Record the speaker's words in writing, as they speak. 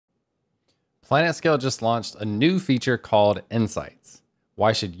PlanetScale just launched a new feature called Insights.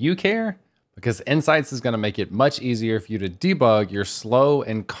 Why should you care? Because Insights is going to make it much easier for you to debug your slow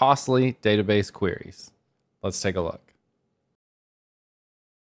and costly database queries. Let's take a look.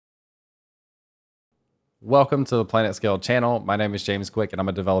 Welcome to the PlanetScale channel. My name is James Quick and I'm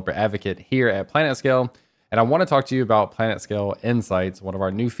a developer advocate here at PlanetScale. And I want to talk to you about PlanetScale Insights, one of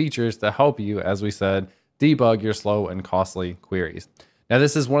our new features to help you, as we said, debug your slow and costly queries. Now,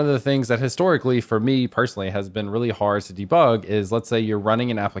 this is one of the things that historically, for me personally, has been really hard to debug is, let's say you're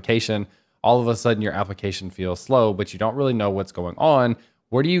running an application, all of a sudden your application feels slow, but you don't really know what's going on.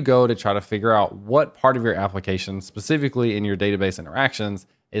 Where do you go to try to figure out what part of your application, specifically in your database interactions,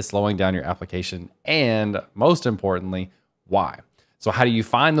 is slowing down your application? And most importantly, why? So how do you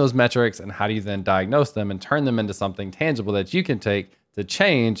find those metrics and how do you then diagnose them and turn them into something tangible that you can take to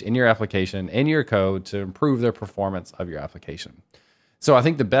change in your application, in your code, to improve the performance of your application? So I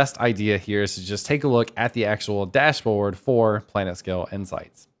think the best idea here is to just take a look at the actual dashboard for PlanetScale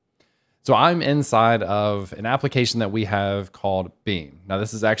Insights. So I'm inside of an application that we have called Beam. Now,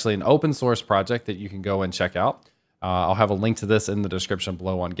 this is actually an open source project that you can go and check out. I'll have a link to this in the description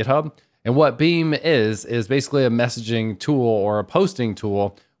below on GitHub. And what Beam is basically a messaging tool or a posting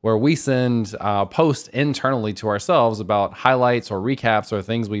tool where we send posts internally to ourselves about highlights or recaps or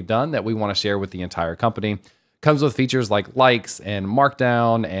things we've done that we want to share with the entire company. Comes with features like likes and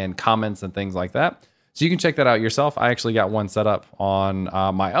markdown and comments and things like that. So you can check that out yourself. I actually got one set up on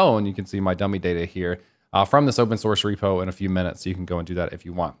my own. You can see my dummy data here from this open source repo in a few minutes. So you can go and do that if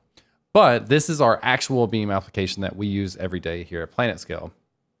you want. But this is our actual Beam application that we use every day here at PlanetScale.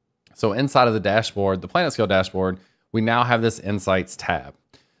 So inside of the dashboard, the PlanetScale dashboard, we now have this Insights tab.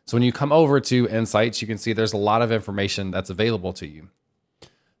 So when you come over to Insights, you can see there's a lot of information that's available to you.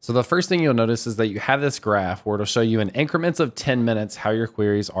 So the first thing you'll notice is that you have this graph where it'll show you in increments of 10 minutes how your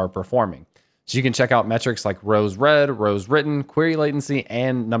queries are performing. So you can check out metrics like rows read, rows written, query latency,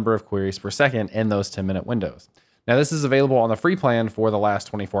 and number of queries per second in those 10-minute windows. Now, this is available on the free plan for the last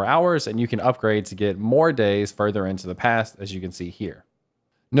 24 hours, and you can upgrade to get more days further into the past, as you can see here.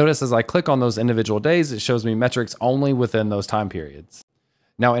 Notice as I click on those individual days, it shows me metrics only within those time periods.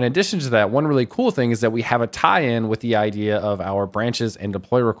 Now, in addition to that, one really cool thing is that we have a tie-in with the idea of our branches and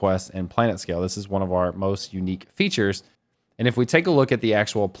deploy requests in PlanetScale. This is one of our most unique features. And if we take a look at the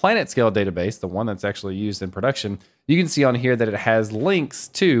actual PlanetScale database, the one that's actually used in production, you can see on here that it has links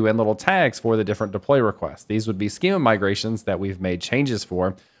to and little tags for the different deploy requests. These would be schema migrations that we've made changes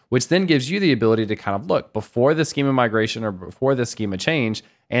for, which then gives you the ability to kind of look before the schema migration or before the schema change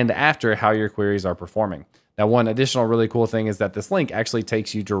and after how your queries are performing. Now, one additional really cool thing is that this link actually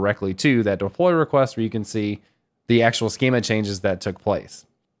takes you directly to that deploy request where you can see the actual schema changes that took place.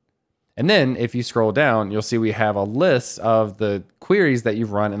 And then if you scroll down, you'll see we have a list of the queries that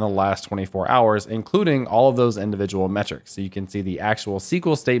you've run in the last 24 hours, including all of those individual metrics. So you can see the actual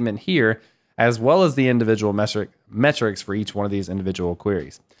SQL statement here, as well as the individual metrics for each one of these individual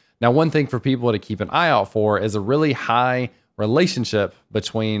queries. Now, one thing for people to keep an eye out for is a really high relationship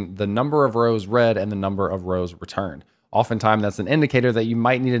between the number of rows read and the number of rows returned. Oftentimes, that's an indicator that you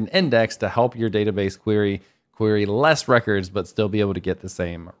might need an index to help your database query less records, but still be able to get the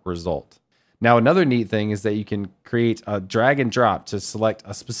same result. Now, another neat thing is that you can create a drag and drop to select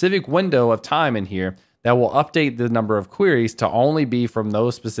a specific window of time in here that will update the number of queries to only be from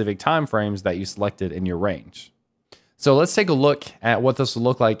those specific time frames that you selected in your range. So let's take a look at what this will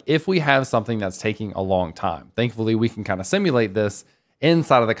look like if we have something that's taking a long time. Thankfully, we can kind of simulate this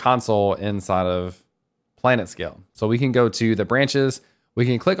inside of the console inside of PlanetScale. So we can go to the branches, we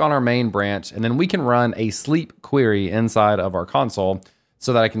can click on our main branch, and then we can run a sleep query inside of our console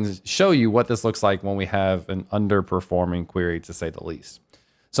so that I can show you what this looks like when we have an underperforming query, to say the least.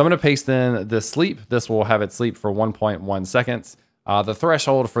 So I'm going to paste in the sleep. This will have it sleep for 1.1 seconds. The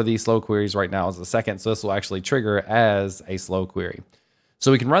threshold for these slow queries right now is a second, so this will actually trigger as a slow query.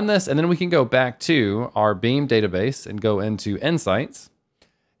 So we can run this, and then we can go back to our Beam database and go into Insights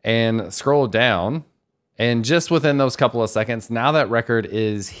and scroll down. And just within those couple of seconds, now that record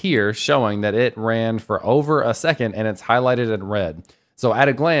is here showing that it ran for over a second and it's highlighted in red. So at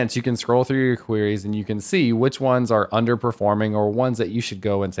a glance, you can scroll through your queries and you can see which ones are underperforming or ones that you should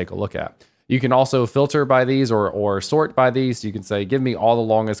go and take a look at. You can also filter by these or sort by these. You can say, give me all the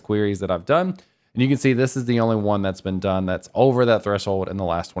longest queries that I've done. And you can see this is the only one that's been done that's over that threshold in the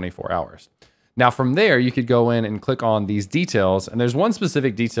last 24 hours. Now from there, you could go in and click on these details. And there's one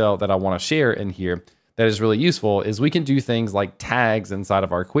specific detail that I want to share in here that is really useful is we can do things like tags inside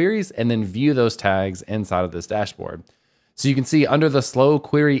of our queries and then view those tags inside of this dashboard. So you can see under the slow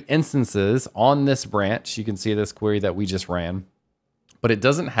query instances on this branch, you can see this query that we just ran. but it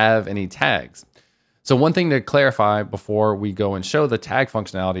doesn't have any tags. So one thing to clarify before we go and show the tag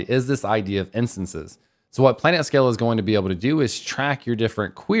functionality is this idea of instances. So what PlanetScale is going to be able to do is track your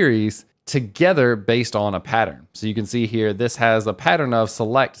different queries together based on a pattern. So you can see here, this has a pattern of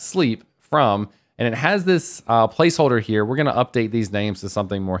select sleep from, and it has this placeholder here. We're going to update these names to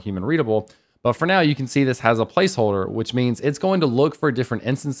something more human readable. But for now, you can see this has a placeholder, which means it's going to look for different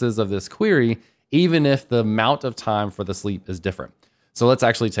instances of this query, even if the amount of time for the sleep is different. So let's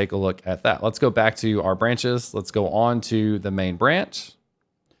actually take a look at that. Let's go back to our branches. Let's go on to the main branch.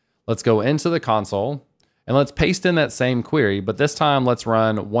 Let's go into the console and let's paste in that same query, but this time let's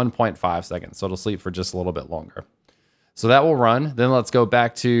run 1.5 seconds. So it'll sleep for just a little bit longer. So that will run. Then let's go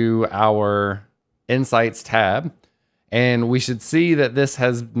back to our Insights tab, and we should see that this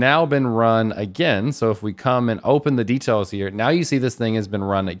has now been run again. So if we come and open the details here, now you see this thing has been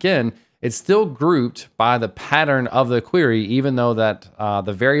run again. It's still grouped by the pattern of the query, even though that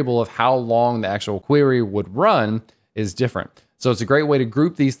the variable of how long the actual query would run is different. So it's a great way to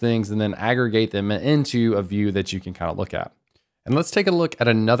group these things and then aggregate them into a view that you can kind of look at. And let's take a look at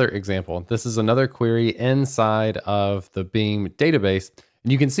another example. This is another query inside of the Beam database.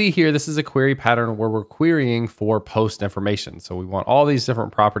 And you can see here, this is a query pattern where we're querying for post information. So we want all these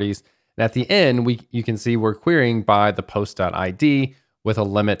different properties. And at the end, you can see we're querying by the post.id with a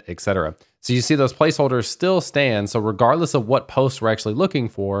limit, etc. So you see those placeholders still stand. So regardless of what post we're actually looking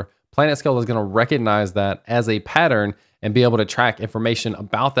for, PlanetScale is going to recognize that as a pattern and be able to track information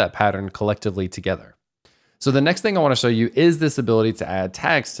about that pattern collectively together. So the next thing I want to show you is this ability to add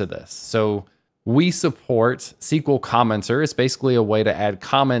tags to this. So we support SQL Commenter. It's basically a way to add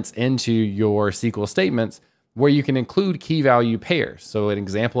comments into your SQL statements where you can include key value pairs. So an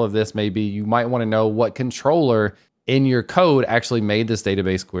example of this may be you might want to know what controller in your code actually made this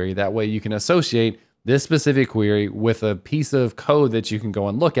database query. That way you can associate this specific query with a piece of code that you can go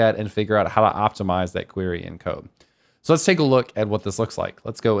and look at and figure out how to optimize that query in code. So let's take a look at what this looks like.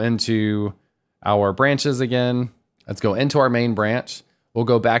 Let's go into our branches again. Let's go into our main branch. We'll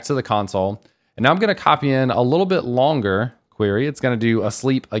go back to the console. And now I'm going to copy in a little bit longer query. It's going to do a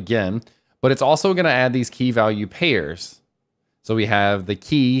sleep again, but it's also going to add these key value pairs. So we have the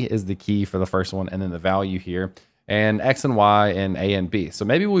key is the key for the first one, and then the value here, and X and Y and A and B. So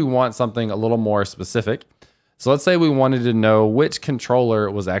maybe we want something a little more specific. So let's say we wanted to know which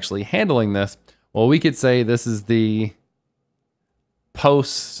controller was actually handling this. Well, we could say this is the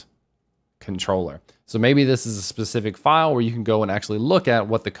post controller. So maybe this is a specific file where you can go and actually look at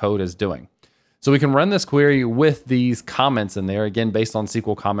what the code is doing. So we can run this query with these comments in there, again, based on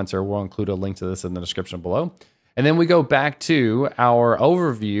SQL Commenter. We'll include a link to this in the description below. And then we go back to our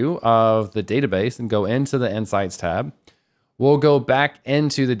overview of the database and go into the Insights tab. We'll go back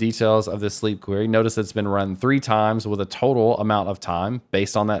into the details of this sleep query. Notice it's been run 3 times with a total amount of time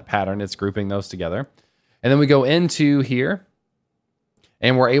based on that pattern. It's grouping those together. And then we go into here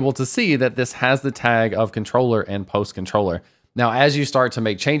and we're able to see that this has the tag of controller and post controller. Now, as you start to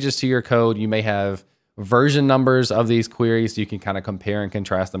make changes to your code, you may have version numbers of these queries. So you can kind of compare and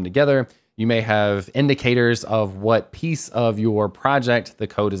contrast them together. You may have indicators of what piece of your project the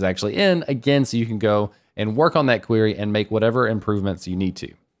code is actually in, again, so you can go and work on that query and make whatever improvements you need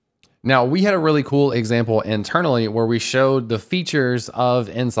to. Now, we had a really cool example internally where we showed the features of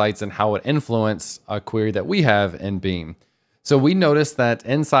Insights and how it influenced a query that we have in Beam. So we noticed that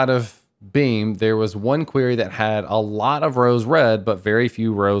inside of Beam, there was one query that had a lot of rows read, but very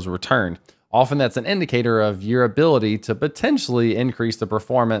few rows returned. Often that's an indicator of your ability to potentially increase the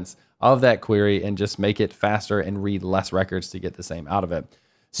performance of that query and just make it faster and read less records to get the same out of it.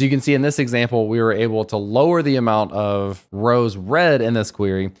 So you can see in this example, we were able to lower the amount of rows read in this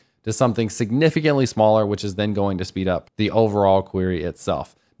query to something significantly smaller, which is then going to speed up the overall query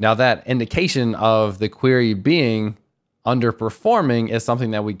itself. Now that indication of the query being underperforming is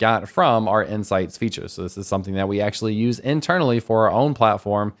something that we got from our Insights feature. So this is something that we actually use internally for our own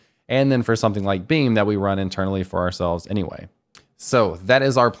platform, and then for something like Beam that we run internally for ourselves anyway. So that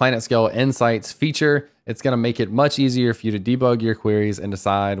is our PlanetScale Insights feature. It's going to make it much easier for you to debug your queries and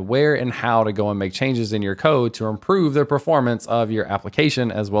decide where and how to go and make changes in your code to improve the performance of your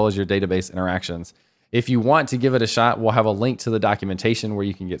application as well as your database interactions. If you want to give it a shot, we'll have a link to the documentation where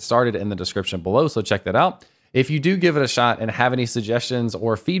you can get started in the description below, so check that out. If you do give it a shot and have any suggestions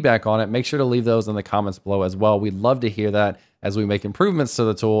or feedback on it, make sure to leave those in the comments below as well. We'd love to hear that as we make improvements to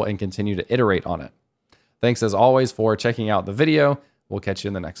the tool and continue to iterate on it. Thanks as always for checking out the video. We'll catch you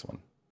in the next one.